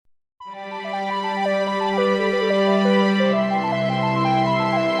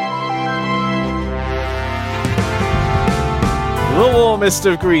warmest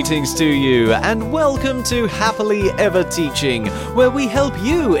of greetings to you, and welcome to Happily Ever Teaching, where we help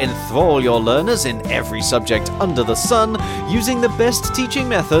you enthrall your learners in every subject under the sun using the best teaching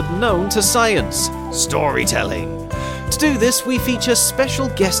method known to science, storytelling. To do this, we feature special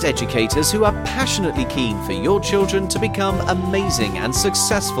guest educators who are passionately keen for your children to become amazing and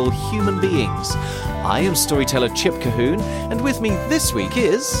successful human beings. I am storyteller Chip Cahoon, and with me this week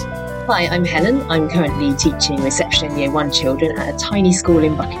is... Hi, I'm Helen. I'm currently teaching reception in Year 1 children at a tiny school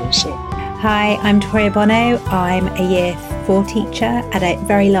in Buckinghamshire. Hi, I'm Toria Bono. I'm a Year 4 teacher at a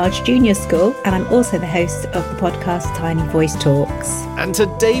very large junior school, and I'm also the host of the podcast Tiny Voice Talks. And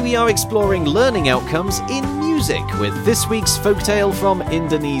today we are exploring learning outcomes in music with this week's folktale from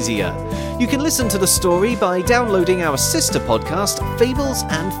Indonesia. You can listen to the story by downloading our sister podcast, Fables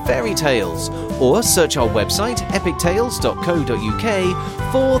and Fairy Tales, or search our website,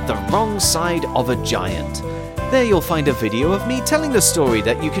 epictales.co.uk, for The Wrong Side of a Giant. There you'll find a video of me telling the story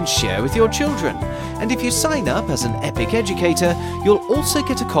that you can share with your children. And if you sign up as an Epic Educator, you'll also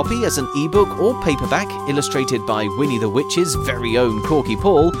get a copy as an ebook or paperback illustrated by Winnie the Witch's very own Corky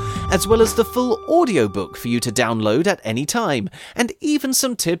Paul, as well as the full audiobook for you to download at any time, and even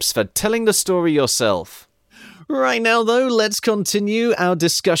some tips for telling the story yourself. Right now, though, let's conclude our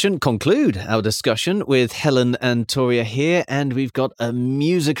discussion with Helen and Toria here, and we've got a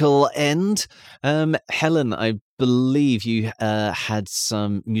musical end. Helen, I believe you had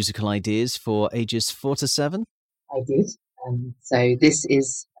some musical ideas for ages 4 to 7? I did. So this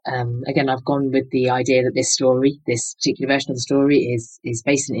is, again, I've gone with the idea that this particular version of the story is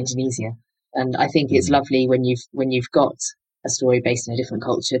based in Indonesia. And I think it's lovely when you've got a story based in a different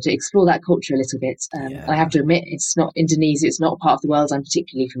culture to explore that culture a little bit. I have to admit, it's not Indonesia, it's not a part of the world I'm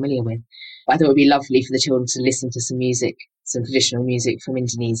particularly familiar with. But I thought it would be lovely for the children to listen to some music, some traditional music from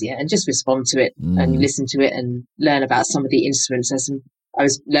Indonesia, and just respond to it and listen to it and learn about some of the instruments. I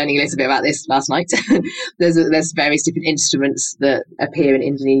was learning a little bit about this last night. There's various different instruments that appear in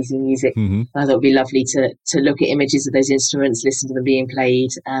Indonesian music. Mm-hmm. I thought it would be lovely to look at images of those instruments, listen to them being played,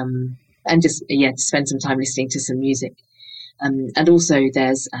 and just spend some time listening to some music. And also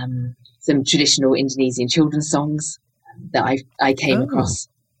there's some traditional Indonesian children's songs that I came across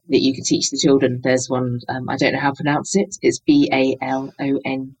that you could teach the children. There's one, I don't know how to pronounce it. It's Balonku,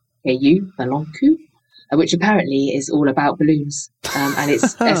 Balonku, which apparently is all about balloons. And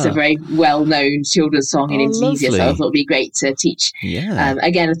it's a very well-known children's song in Indonesia. Lovely. So I thought it would be great to teach. Yeah.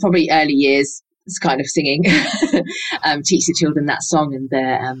 Again, probably early years, it's kind of singing. Teach the children that song, and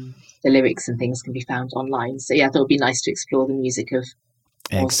the lyrics and things can be found online. So I thought it would be nice to explore the music of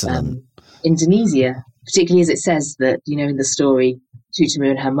Indonesia, particularly as it says that, in the story, Tutamu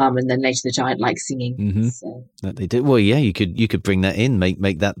and her mum, and then later the giant likes singing. Mm-hmm. So. That they do. Well, yeah, you could bring that in,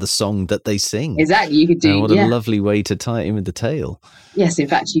 make that the song that they sing. Exactly, you could do. What a lovely way to tie it in with the tale. Yes, in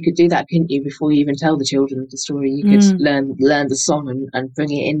fact, you could do that, couldn't you? Before you even tell the children the story, you could learn the song and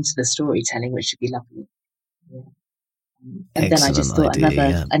bring it into the storytelling, which would be lovely. Yeah. And then I just thought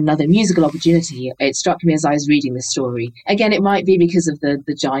another musical opportunity. It struck me as I was reading this story. Again, it might be because of the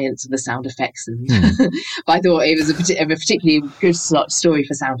giants and the sound effects, but I thought it was a particularly good story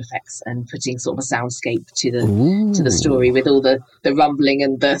for sound effects and putting sort of a soundscape to the story with all the rumbling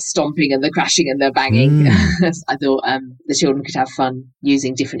and the stomping and the crashing and the banging. I thought the children could have fun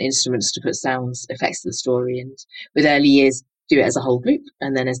using different instruments to put sound effects to the story, and with early years do it as a whole group,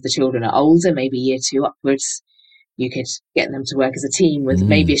 and then as the children are older, maybe Year 2 upwards, you could get them to work as a team with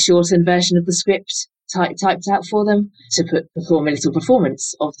maybe a shortened version of the script typed out for them to perform a little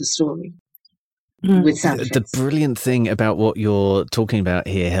performance of the story with sound effects. The brilliant thing about what you're talking about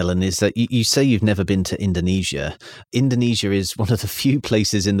here, Helen, is that you say you've never been to Indonesia. Indonesia is one of the few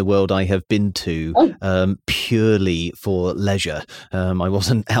places in the world I have been to purely for leisure. I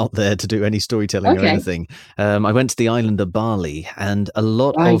wasn't out there to do any storytelling or anything. I went to the island of Bali, and a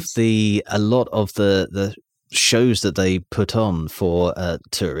lot of the shows that they put on for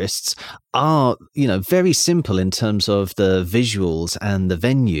tourists are, very simple in terms of the visuals and the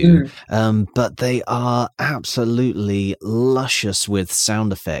venue, but they are absolutely luscious with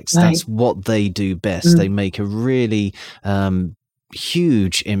sound effects. Right. That's what they do best. They make a really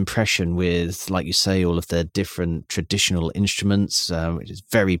huge impression with, like you say, all of their different traditional instruments, which is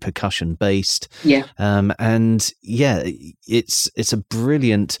very percussion based. It's a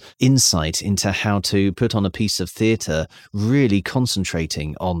brilliant insight into how to put on a piece of theatre, really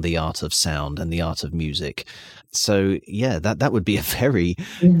concentrating on the art of sound and the art of music. So that would be a very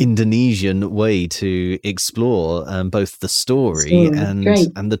Indonesian way to explore both the story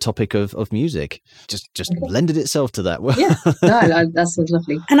and the topic of music. Just lended itself to that. That sounds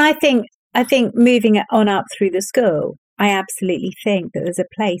lovely. And I think moving it on up through the school, I absolutely think that there's a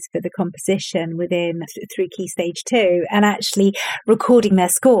place for the composition through Key Stage 2 and actually recording their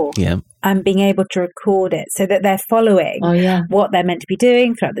score. Yeah. And being able to record it so that they're following what they're meant to be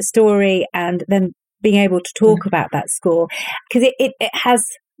doing throughout the story, and then being able to talk about that score, because it has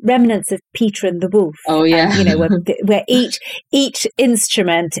remnants of Peter and the Wolf. Oh yeah, where each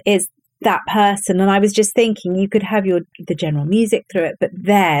instrument is that person. And I was just thinking, you could have the general music through it, but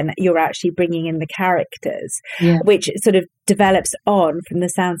then you're actually bringing in the characters, which sort of develops on from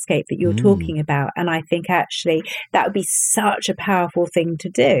the soundscape that you're talking about. And I think actually that would be such a powerful thing to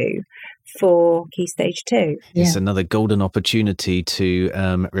do for Key Stage 2. It's another golden opportunity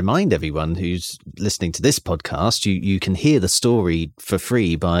to remind everyone who's listening to this podcast, you can hear the story for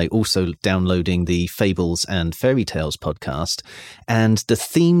free by also downloading the Fables and Fairy Tales podcast. And the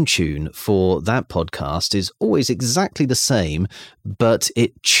theme tune for that podcast is always exactly the same, but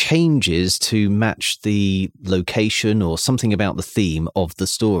it changes to match the location or something about the theme of the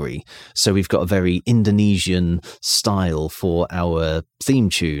story. So we've got a very Indonesian style for our theme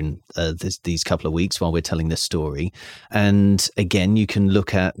tune these couple of weeks while we're telling this story. And again, you can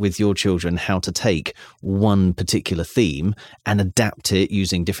look at with your children how to take one particular theme and adapt it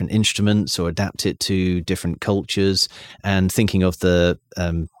using different instruments or adapt it to different cultures. And thinking of the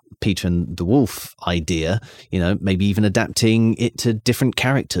Peter and the Wolf idea, maybe even adapting it to different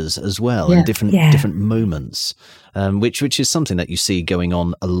characters as well, and different moments, which is something that you see going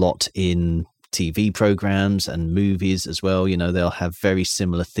on a lot in TV programs and movies as well. They'll have very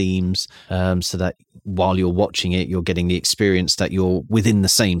similar themes, so that while you're watching it, you're getting the experience that you're within the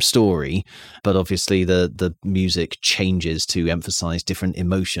same story, but obviously the music changes to emphasize different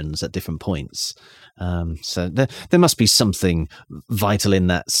emotions at different points. So there must be something vital in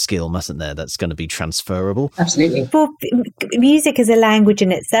that skill, mustn't there, that's going to be transferable? Absolutely. Well, music is a language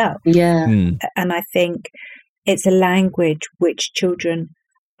in itself. Yeah. And I think it's a language which children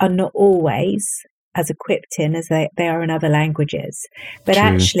are not always as equipped in as they are in other languages. But True.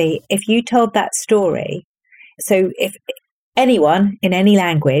 Actually, if you told that story, so if anyone in any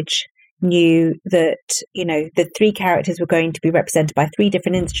language knew that, the three characters were going to be represented by three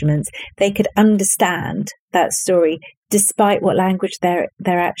different instruments, they could understand that story despite what language they're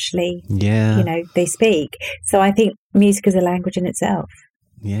actually, they speak. So I think music is a language in itself.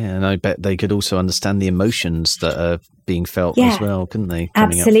 Yeah, and I bet they could also understand the emotions that are being felt as well, couldn't they?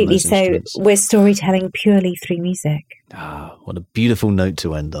 Absolutely. So we're storytelling purely through music. Ah, what a beautiful note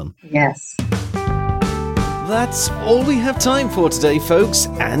to end on. Yes. That's all we have time for today, folks,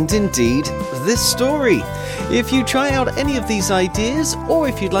 and indeed, this story. If you try out any of these ideas, or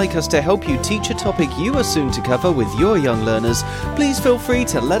if you'd like us to help you teach a topic you are soon to cover with your young learners, please feel free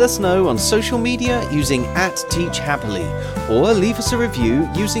to let us know on social media using @TeachHappily, or leave us a review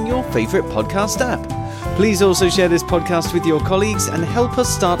using your favourite podcast app. Please also share this podcast with your colleagues and help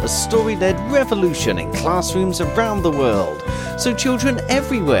us start a story-led revolution in classrooms around the world, so children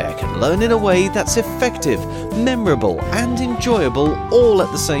everywhere can learn in a way that's effective, memorable and enjoyable all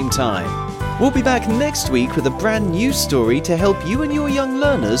at the same time. We'll be back next week with a brand new story to help you and your young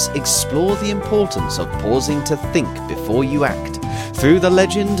learners explore the importance of pausing to think before you act, through the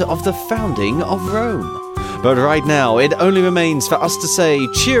legend of the founding of Rome. But right now, it only remains for us to say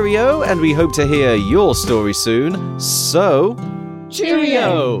cheerio, and we hope to hear your story soon. So,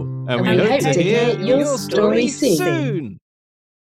 cheerio! And we hope to hear your story soon.